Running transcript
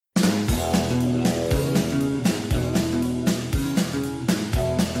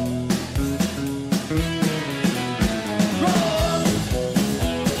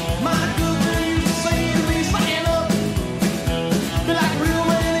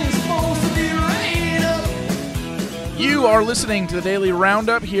You are listening to the Daily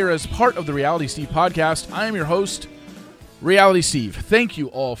Roundup here as part of the Reality Steve podcast. I am your host, Reality Steve. Thank you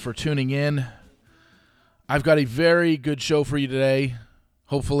all for tuning in. I've got a very good show for you today,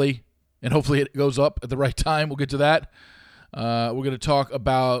 hopefully, and hopefully it goes up at the right time. We'll get to that. We're going to talk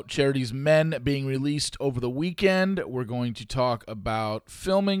about Charity's Men being released over the weekend. We're going to talk about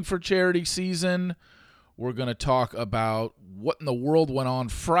filming for Charity season. We're going to talk about what in the world went on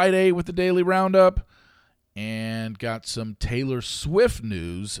Friday with the Daily Roundup. And got some Taylor Swift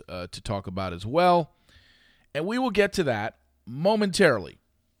news to talk about as well. And we will get to that momentarily.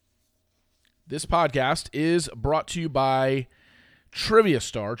 This podcast is brought to you by Trivia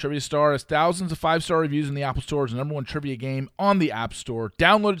Star. Trivia Star has thousands of 5-star reviews in the Apple Store. It's the number one trivia game on the App Store.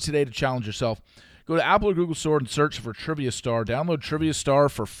 Download it today to challenge yourself. Go to Apple or Google Store and search for Trivia Star. Download Trivia Star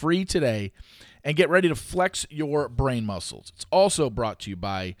for free today and get ready to flex your brain muscles. It's also brought to you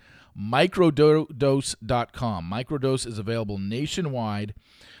by microdose.com. Microdose is available nationwide.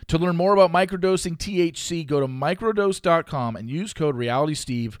 To learn more about microdosing THC, go to microdose.com and use code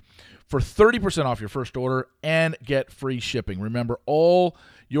RealitySteve for 30% off your first order and get free shipping. Remember, all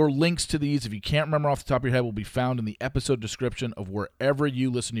your links to these, if you can't remember off the top of your head, will be found in the episode description of wherever you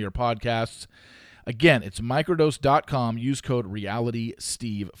listen to your podcasts. Again, it's microdose.com. Use code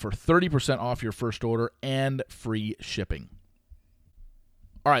RealitySteve for 30% off your first order and free shipping.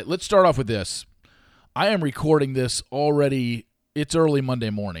 All right, let's start off with this. I am recording this already. It's early Monday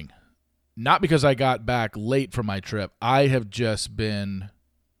morning. Not because I got back late from my trip. I have just been...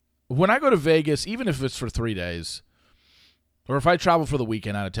 When I go to Vegas, even if it's for 3 days, or if I travel for the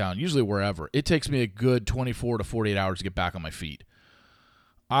weekend out of town, usually wherever, it takes me a good 24 to 48 hours to get back on my feet.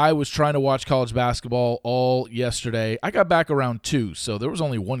 I was trying to watch college basketball all yesterday. I got back around 2, so there was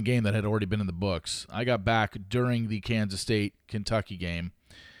only one game that had already been in the books. I got back during the Kansas State-Kentucky game.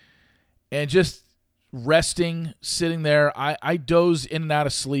 And just resting, sitting there, I dozed in and out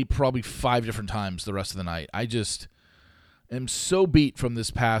of sleep probably 5 different times the rest of the night. I just am so beat from this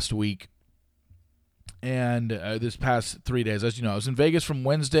past week and this past 3 days. As you know, I was in Vegas from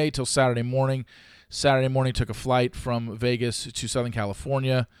Wednesday till Saturday morning. Saturday morning, took a flight from Vegas to Southern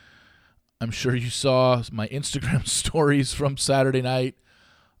California. I'm sure you saw my Instagram stories from Saturday night.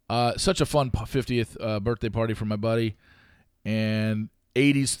 Such a fun 50th birthday party for my buddy. And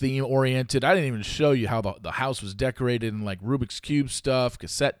 80s theme oriented. I didn't even show you how the house was decorated in like Rubik's Cube stuff,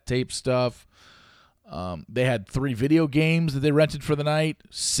 cassette tape stuff. They had 3 video games that they rented for the night: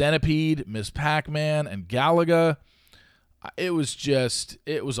 Centipede, Miss Pac-Man, and Galaga. It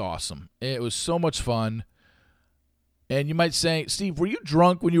was awesome. It was so much fun. And you might say, Steve, were you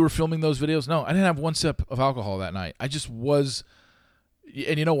drunk when you were filming those videos? No, I didn't have one sip of alcohol that night. I just was.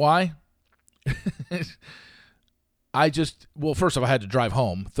 And you know why? Well, first off, I had to drive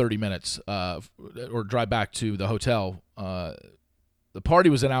home 30 minutes or drive back to the hotel. The party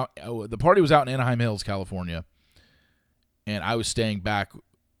was out in Anaheim Hills, California, and I was staying back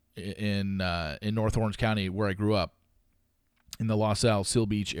in North Orange County where I grew up in the La Salle, Seal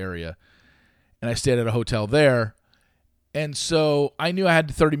Beach area, and I stayed at a hotel there. And so I knew I had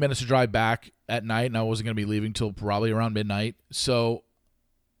 30 minutes to drive back at night, and I wasn't going to be leaving till probably around midnight. So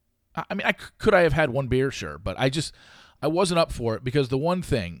I mean, could I have had one beer? Sure. But I wasn't up for it because the one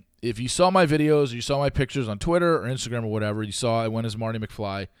thing, if you saw my videos or you saw my pictures on Twitter or Instagram or whatever, you saw I went as Marty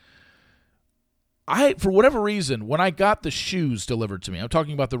McFly. For whatever reason, when I got the shoes delivered to me, I'm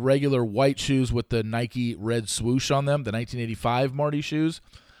talking about the regular white shoes with the Nike red swoosh on them, the 1985 Marty shoes,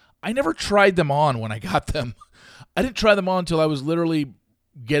 I never tried them on when I got them. I didn't try them on until I was literally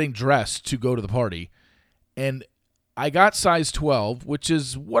getting dressed to go to the party. And I got size 12, which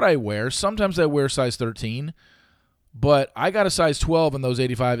is what I wear. Sometimes I wear size 13, but I got a size 12 in those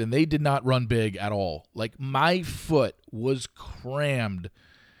 85, and they did not run big at all. Like, my foot was crammed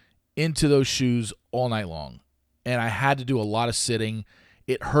into those shoes all night long, and I had to do a lot of sitting.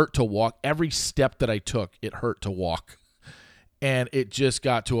 It hurt to walk. Every step that I took, it hurt to walk. And it just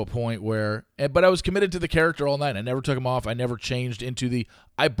got to a point where, but I was committed to the character all night. I never took them off. I never changed into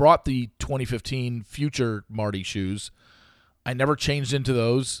I brought the 2015 Future Marty shoes. I never changed into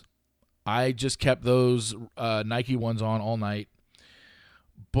those. I just kept those Nike ones on all night.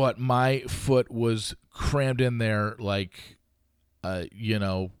 But my foot was crammed in there like,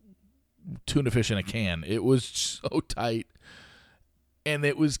 tuna fish in a can. It was so tight. And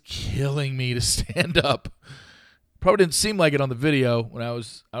it was killing me to stand up. Probably didn't seem like it on the video when I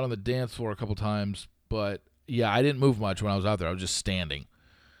was out on the dance floor a couple times, but yeah, I didn't move much when I was out there. I was just standing.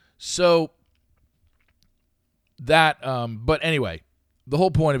 So but anyway, the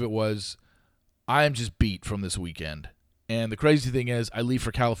whole point of it was I am just beat from this weekend. And the crazy thing is, I leave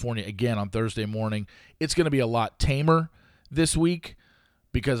for California again on Thursday morning. It's going to be a lot tamer this week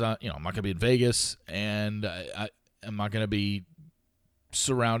because I'm not going to be in Vegas, and I'm not going to be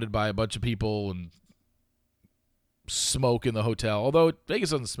surrounded by a bunch of people and smoke in the hotel. Although Vegas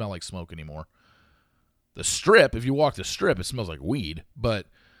doesn't smell like smoke anymore. The Strip, if you walk the Strip, it smells like weed. But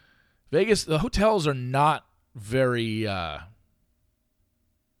Vegas, the hotels are not very.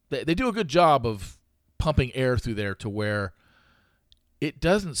 They do a good job of pumping air through there to where it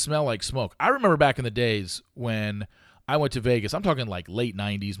doesn't smell like smoke. I remember back in the days when I went to Vegas, I'm talking like late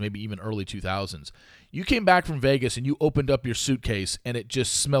 90s, maybe even early 2000s. You came back from Vegas and you opened up your suitcase and it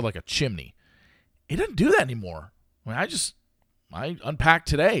just smelled like a chimney. It doesn't do that anymore. I unpacked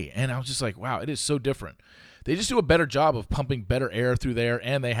today and I was just like, wow, it is so different. They just do a better job of pumping better air through there,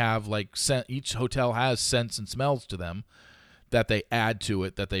 and they have each hotel has scents and smells to them that they add to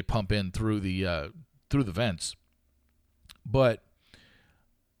it, that they pump in through the vents. But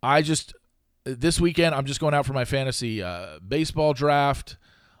this weekend, I'm just going out for my fantasy baseball draft.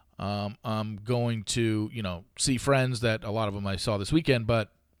 I'm going to, see friends that a lot of them I saw this weekend,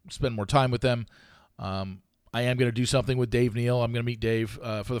 but spend more time with them. I am going to do something with Dave Neal. I'm going to meet Dave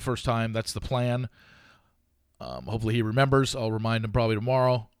for the first time. That's the plan. Hopefully he remembers. I'll remind him probably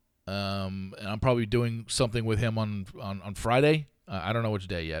tomorrow. And I'm probably doing something with him on Friday. I don't know which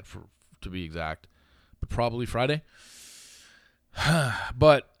day yet, to be exact, but probably Friday.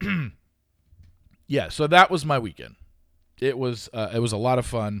 But yeah, so that was my weekend. It was a lot of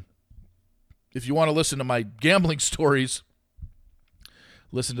fun. If you want to listen to my gambling stories,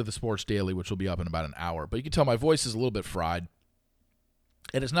 listen to the Sports Daily, which will be up in about an hour. But you can tell my voice is a little bit fried,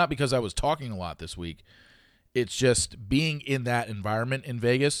 and it's not because I was talking a lot this week. It's just being in that environment in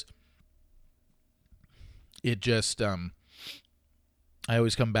Vegas. It just, I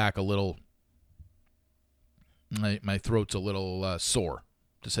always come back a little, my throat's a little sore,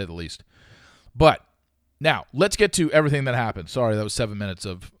 to say the least. But now, let's get to everything that happened. Sorry, that was 7 minutes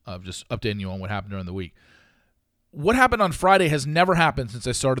of just updating you on what happened during the week. What happened on Friday has never happened since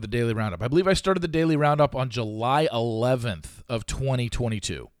I started the Daily Roundup. I believe I started the Daily Roundup on July 11th of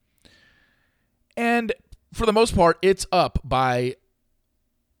 2022. And for the most part, it's up by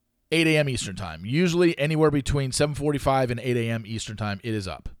 8 a.m. Eastern Time. Usually anywhere between 7:45 and 8 a.m. Eastern Time, it is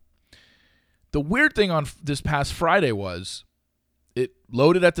up. The weird thing on this past Friday was it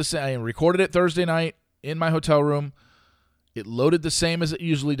loaded at the same. I recorded it Thursday night in my hotel room. It loaded the same as it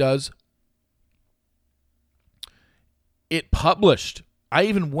usually does. It published. I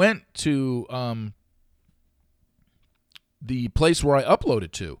even went to the place where I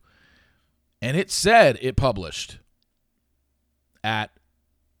uploaded to, and it said it published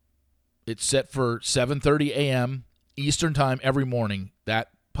it's set for 7:30 a.m. Eastern Time every morning. That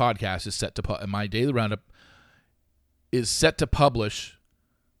podcast is set to my Daily Roundup is set to publish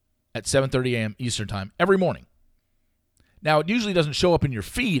at 7:30 a.m. Eastern Time every morning. Now, it usually doesn't show up in your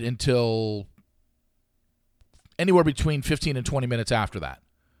feed until anywhere between 15 and 20 minutes after that.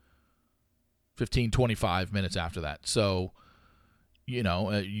 15, 25 minutes after that. So,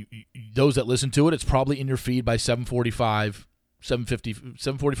 those that listen to it, it's probably in your feed by 7:45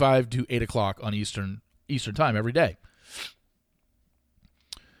 to 8 o'clock on Eastern Time every day.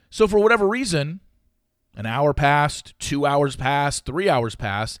 So for whatever reason, an hour passed, 2 hours passed, 3 hours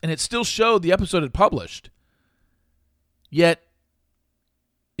passed, and it still showed the episode had published. Yet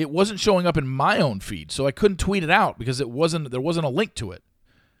it wasn't showing up in my own feed, so I couldn't tweet it out because there wasn't a link to it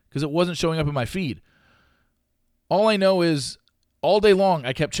because it wasn't showing up in my feed. All I know is all day long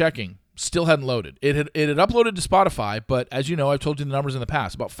I kept checking, still hadn't loaded. It had uploaded to Spotify, but as you know, I've told you the numbers in the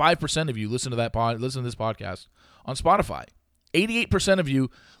past. About 5% of you listen to this podcast on Spotify. 88% of you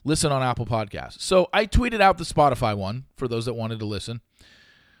listen on Apple Podcasts. So I tweeted out the Spotify one for those that wanted to listen.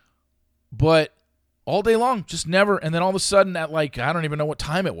 But all day long, just never. And then all of a sudden at I don't even know what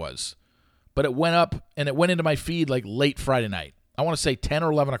time it was, but it went up and it went into my feed late Friday night. I want to say 10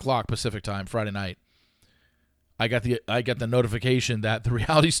 or 11 o'clock Pacific time Friday night. I got the notification that the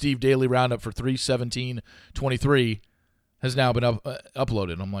Reality Steve Daily Roundup for 3/17/23 has now been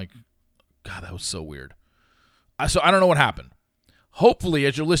uploaded. I'm like, God, that was so weird. So I don't know what happened. Hopefully,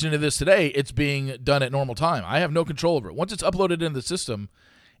 as you're listening to this today, it's being done at normal time. I have no control over it. Once it's uploaded into the system,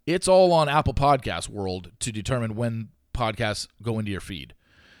 it's all on Apple Podcast World to determine when podcasts go into your feed.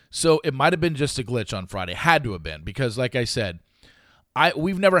 So it might have been just a glitch on Friday. Had to have been because, like I said,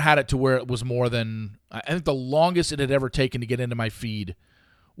 we've never had it to where it was more than, I think the longest it had ever taken to get into my feed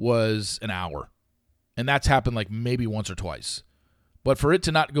was an hour. And that's happened maybe once or twice. But for it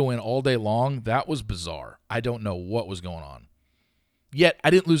to not go in all day long, that was bizarre. I don't know what was going on. Yet I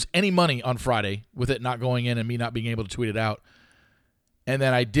didn't lose any money on Friday with it not going in and me not being able to tweet it out. And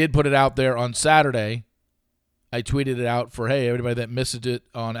then I did put it out there on Saturday. I tweeted it out for, hey, everybody that missed it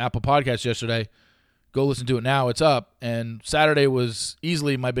on Apple Podcasts yesterday, go listen to it now. It's up. And Saturday was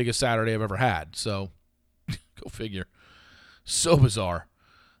easily my biggest Saturday I've ever had. So go figure. So bizarre.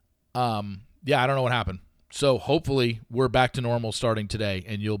 Yeah, I don't know what happened. So hopefully we're back to normal starting today,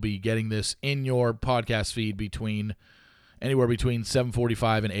 and you'll be getting this in your podcast feed anywhere between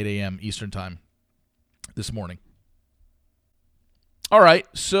 7:45 and 8 a.m. Eastern Time this morning. All right,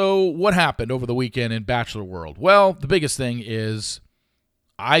 so what happened over the weekend in Bachelor World? Well, the biggest thing is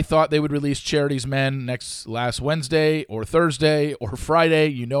I thought they would release Charity's Men last Wednesday or Thursday or Friday.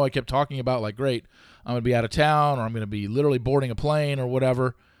 You know, I kept talking about, like, great, I'm going to be out of town, or I'm going to be literally boarding a plane or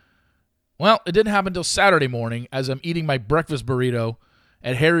whatever. Well, it didn't happen until Saturday morning as I'm eating my breakfast burrito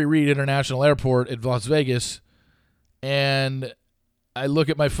at Harry Reid International Airport in Las Vegas, and I look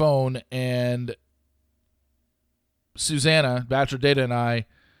at my phone, and Susanna, Bachelor Data, and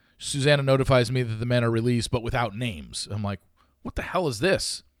Susanna notifies me that the men are released, but without names. I'm like, what the hell is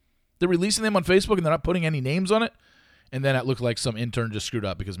this? They're releasing them on Facebook, and they're not putting any names on it? And then it looked like some intern just screwed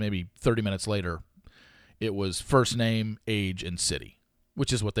up because maybe 30 minutes later, it was first name, age, and city,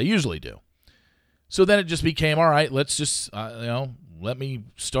 which is what they usually do. So then it just became, all right, let's just, let me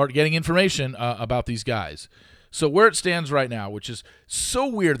start getting information about these guys. So where it stands right now, which is so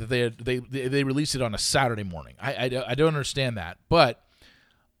weird that they released it on a Saturday morning. I don't understand that. But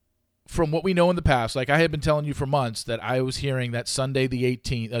from what we know in the past, like I had been telling you for months that I was hearing that Sunday the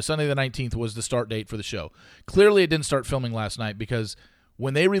 19th was the start date for the show. Clearly it didn't start filming last night because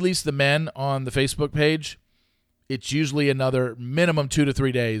when they release the men on the Facebook page, it's usually another minimum 2 to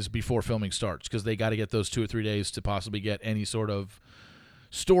 3 days before filming starts because they got to get those 2 or 3 days to possibly get any sort of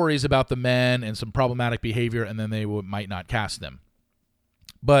stories about the men and some problematic behavior, and then they might not cast them.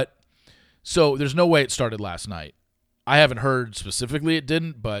 But so there's no way it started last night. I haven't heard specifically it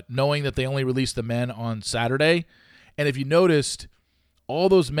didn't, but knowing that they only released the men on Saturday, and if you noticed, all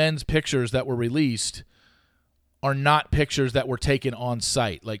those men's pictures that were released are not pictures that were taken on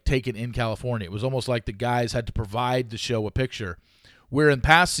site, like taken in California. It was almost like the guys had to provide the show a picture. Where in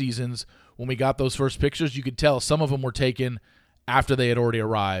past seasons, when we got those first pictures, you could tell some of them were taken after they had already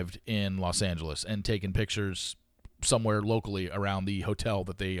arrived in Los Angeles and taken pictures somewhere locally around the hotel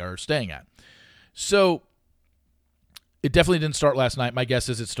that they are staying at. So it definitely didn't start last night. My guess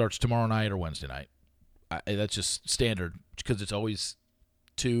is it starts tomorrow night or Wednesday night. That's just standard because it's always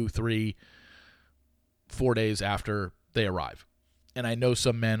 2, 3, 4 days after they arrive. And I know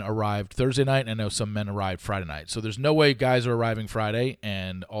some men arrived Thursday night, and I know some men arrived Friday night. So there's no way guys are arriving Friday,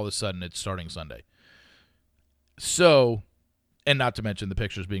 and all of a sudden it's starting Sunday. So, and not to mention the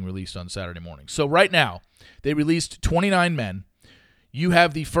pictures being released on Saturday morning. So right now, they released 29 men. You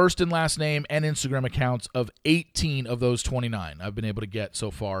have the first and last name and Instagram accounts of 18 of those 29 I've been able to get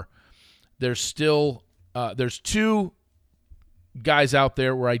so far. There's still, there's 2 guys out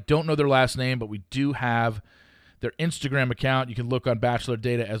there where I don't know their last name, but we do have their Instagram account. You can look on Bachelor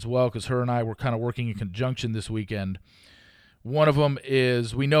Data as well because her and I were kind of working in conjunction this weekend. One of them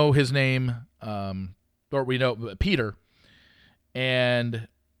is, we know his name, or we know Peter, and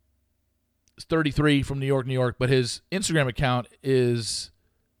he's 33 from New York, but his Instagram account is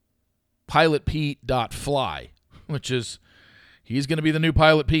pilotpete.fly, which is, he's going to be the new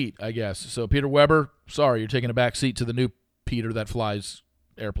Pilot Pete, I guess. So Peter Weber, sorry, you're taking a back seat to the new Peter that flies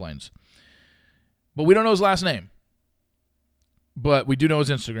airplanes. But we don't know his last name. But we do know his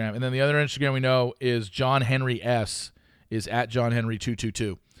Instagram. And then the other Instagram we know is John Henry S. is at John Henry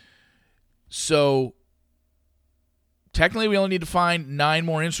 222. So technically we only need to find 9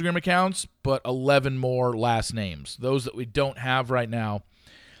 more Instagram accounts, but 11 more last names. Those that we don't have right now: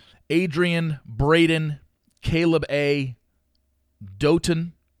 Adrian, Braden, Caleb A.,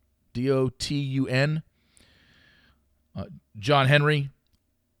 Dotun, Dotun, John Henry,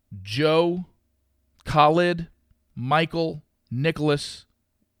 Joe, Khalid, Michael, Nicholas,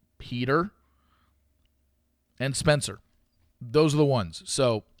 Peter, and Spencer. Those are the ones.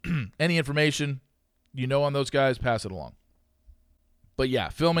 So any information you know on those guys, pass it along. But yeah,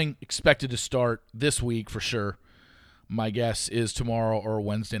 filming expected to start this week for sure. My guess is tomorrow or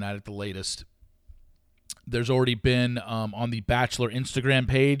Wednesday night at the latest. There's already been on the Bachelor Instagram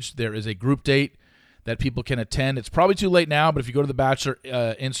page, there is a group date that people can attend. It's probably too late now, but if you go to the Bachelor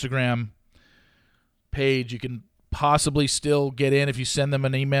Instagram page, you can possibly still get in if you send them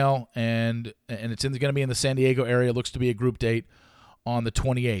an email, and it's going to be in the San Diego area. It looks to be a group date on the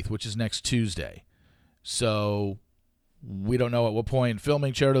 28th, which is next Tuesday. So we don't know at what point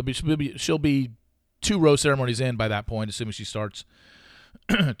filming. Charity she'll be 2 rose ceremonies in by that point, assuming she starts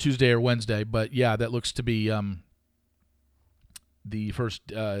Tuesday or Wednesday. But yeah, that looks to be the first,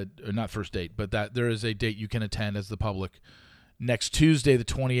 not first date, but that there is a date you can attend as the public next Tuesday, the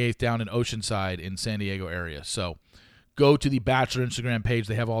 28th, down in Oceanside in San Diego area. So go to the Bachelor Instagram page.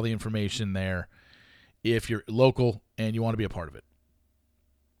 They have all the information there if you're local and you want to be a part of it.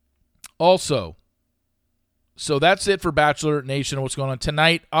 Also, so that's it for Bachelor Nation and what's going on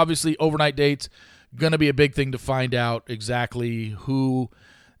tonight. Obviously, overnight dates, going to be a big thing to find out exactly who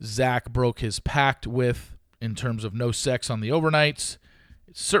Zach broke his pact with in terms of no sex on the overnights.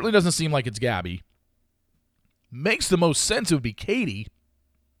 It certainly doesn't seem like it's Gabby. Makes the most sense it would be Katie,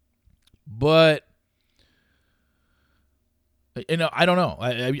 but I don't know.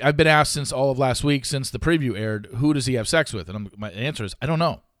 I've been asked since all of last week, since the preview aired, who does he have sex with? And my answer is, I don't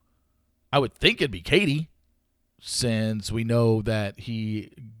know. I would think it'd be Katie, since we know that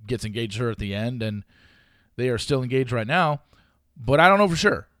he gets engaged to her at the end, and they are still engaged right now. But I don't know for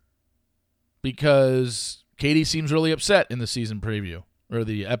sure, because Katie seems really upset in the season preview, or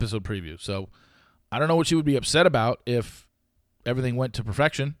the episode preview. So I don't know what she would be upset about if everything went to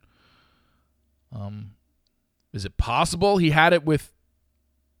perfection. Is it possible he had it with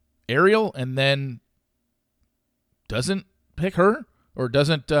Ariel and then doesn't pick her, or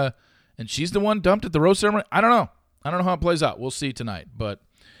doesn't, and she's the one dumped at the rose ceremony? I don't know. I don't know how it plays out. We'll see tonight, but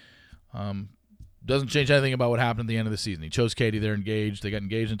doesn't change anything about what happened at the end of the season. He chose Katie. They're engaged. They got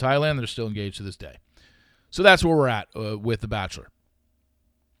engaged in Thailand. They're still engaged to this day. So that's where we're at with The Bachelor.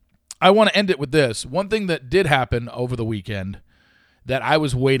 I want to end it with this. One thing that did happen over the weekend that I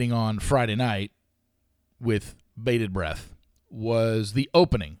was waiting on Friday night with bated breath was the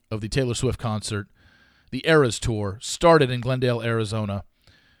opening of the Taylor Swift concert. The Eras Tour started in Glendale, Arizona.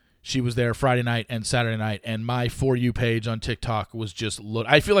 She was there Friday night and Saturday night, and my For You page on TikTok was just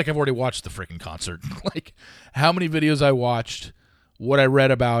I feel like I've already watched the freaking concert. Like, how many videos I watched, what I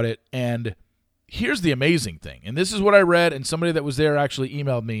read about it, and here's the amazing thing, and this is what I read, and somebody that was there actually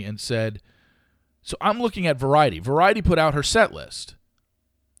emailed me and said, so I'm looking at Variety. Variety put out her set list,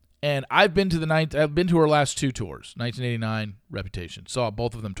 and I've been to her last two tours, 1989, Reputation. Saw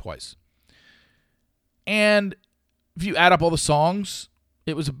both of them twice. And if you add up all the songs,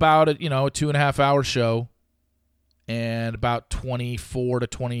 it was about a 2.5 hour show and about 24 to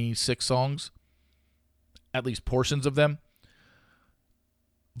 26 songs, at least portions of them.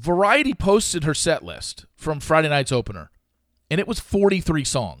 Variety posted her set list from Friday night's opener, and it was 43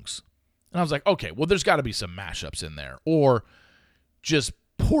 songs. And I was like, okay, well, there's got to be some mashups in there or just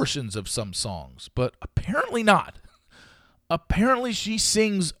portions of some songs, but apparently not. Apparently she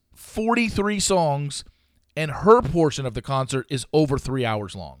sings 43 songs, and her portion of the concert is over 3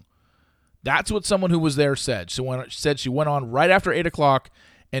 hours long. That's what someone who was there said. She went on right after 8 o'clock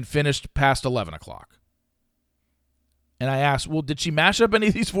and finished past 11 o'clock. And I asked, well, did she mash up any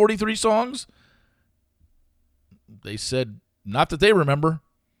of these 43 songs? They said, not that they remember.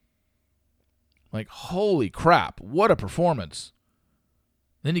 Like, holy crap, what a performance.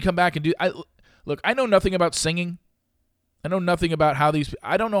 Then you come back and look, I know nothing about singing. I know nothing about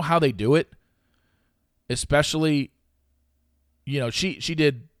I don't know how they do it. Especially, she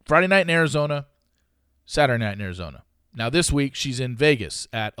did Friday night in Arizona, Saturday night in Arizona. Now this week she's in Vegas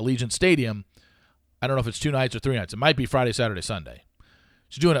at Allegiant Stadium. I don't know if it's 2 nights or 3 nights. It might be Friday, Saturday, Sunday.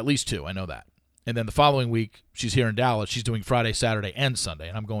 She's doing at least 2. I know that. And then the following week, she's here in Dallas. She's doing Friday, Saturday, and Sunday.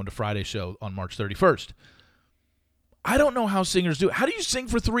 And I'm going to Friday's show on March 31st. I don't know how singers do it. How do you sing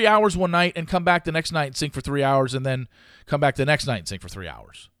for 3 hours one night and come back the next night and sing for 3 hours and then come back the next night and sing for 3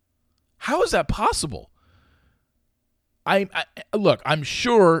 hours? How is that possible? Look, I'm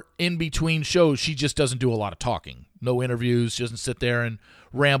sure in between shows she just doesn't do a lot of talking. No interviews. She doesn't sit there and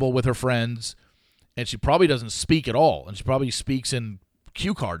ramble with her friends. And she probably doesn't speak at all. And she probably speaks in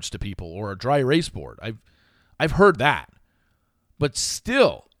cue cards to people or a dry erase board. I've heard that. But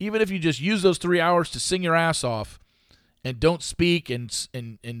still, even if you just use those 3 hours to sing your ass off and don't speak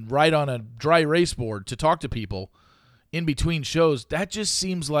and write on a dry erase board to talk to people in between shows, that just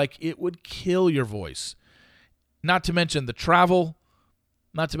seems like it would kill your voice. Not to mention the travel,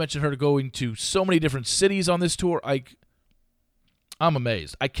 not to mention her going to so many different cities on this tour. I'm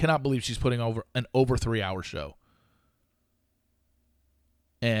amazed. I cannot believe she's putting over an over 3 hour show.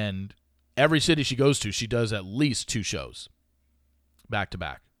 And every city she goes to, she does at least 2 shows back to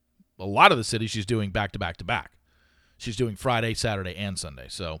back. A lot of the cities she's doing back to back to back. She's doing Friday, Saturday, and Sunday.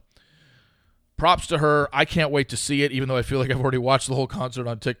 So props to her. I can't wait to see it, even though I feel like I've already watched the whole concert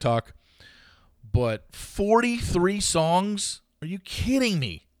on TikTok. But 43 songs? Are you kidding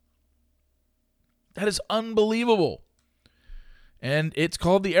me? That is unbelievable. And it's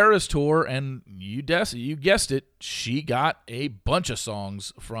called the Eras Tour, and you guessed it, she got a bunch of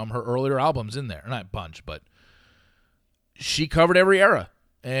songs from her earlier albums in there. Not a bunch, but she covered every era.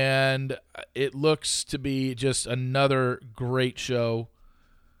 And it looks to be just another great show.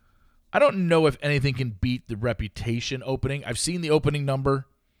 I don't know if anything can beat the Reputation opening. I've seen the opening number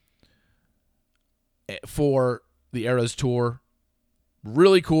for the Eras Tour.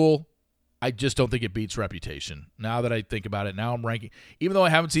 Really cool. I just don't think it beats Reputation. Now that I think about it, now I'm ranking. Even though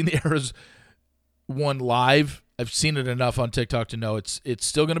I haven't seen the Eras one live, I've seen it enough on TikTok to know it's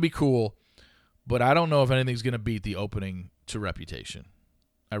still going to be cool. But I don't know if anything's going to beat the opening to Reputation.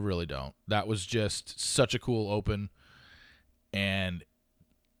 I really don't. That was just such a cool open. And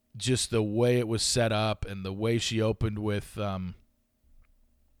just the way it was set up and the way she opened with Are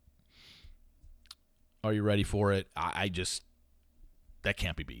You Ready For It? I just, that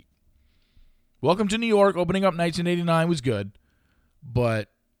can't be beat. Welcome to New York, opening up 1989 was good,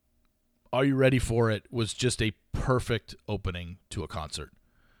 but Are You Ready For It was just a perfect opening to a concert.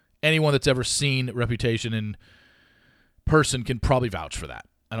 Anyone that's ever seen Reputation in person can probably vouch for that.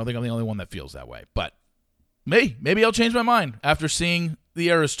 I don't think I'm the only one that feels that way, but maybe I'll change my mind after seeing the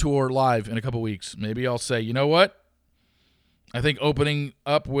Eras Tour live in a couple weeks. Maybe I'll say, you know what? I think opening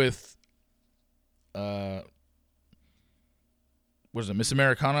up with what is it, Miss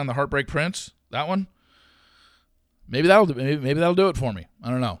Americana and the Heartbreak Prince? That one? Maybe that'll do it for me. I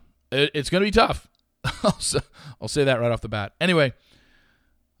don't know. It's going to be tough. I'll say that right off the bat. Anyway,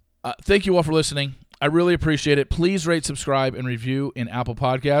 thank you all for listening. I really appreciate it. Please rate, subscribe, and review in Apple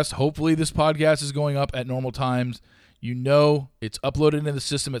Podcasts. Hopefully this podcast is going up at normal times. You know it's uploaded into the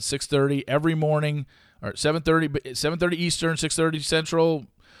system at 6:30 every morning, or 7:30 Eastern, 6:30 Central,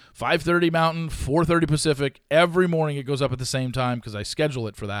 5:30 Mountain, 4:30 Pacific. Every morning it goes up at the same time because I schedule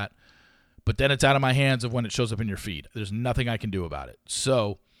it for that. But then it's out of my hands of when it shows up in your feed. There's nothing I can do about it.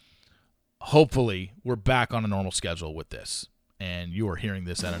 So hopefully we're back on a normal schedule with this, and you are hearing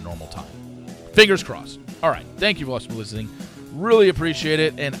this at a normal time. Fingers crossed. All right. Thank you for listening. Really appreciate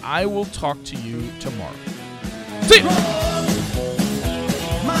it, and I will talk to you tomorrow. See you.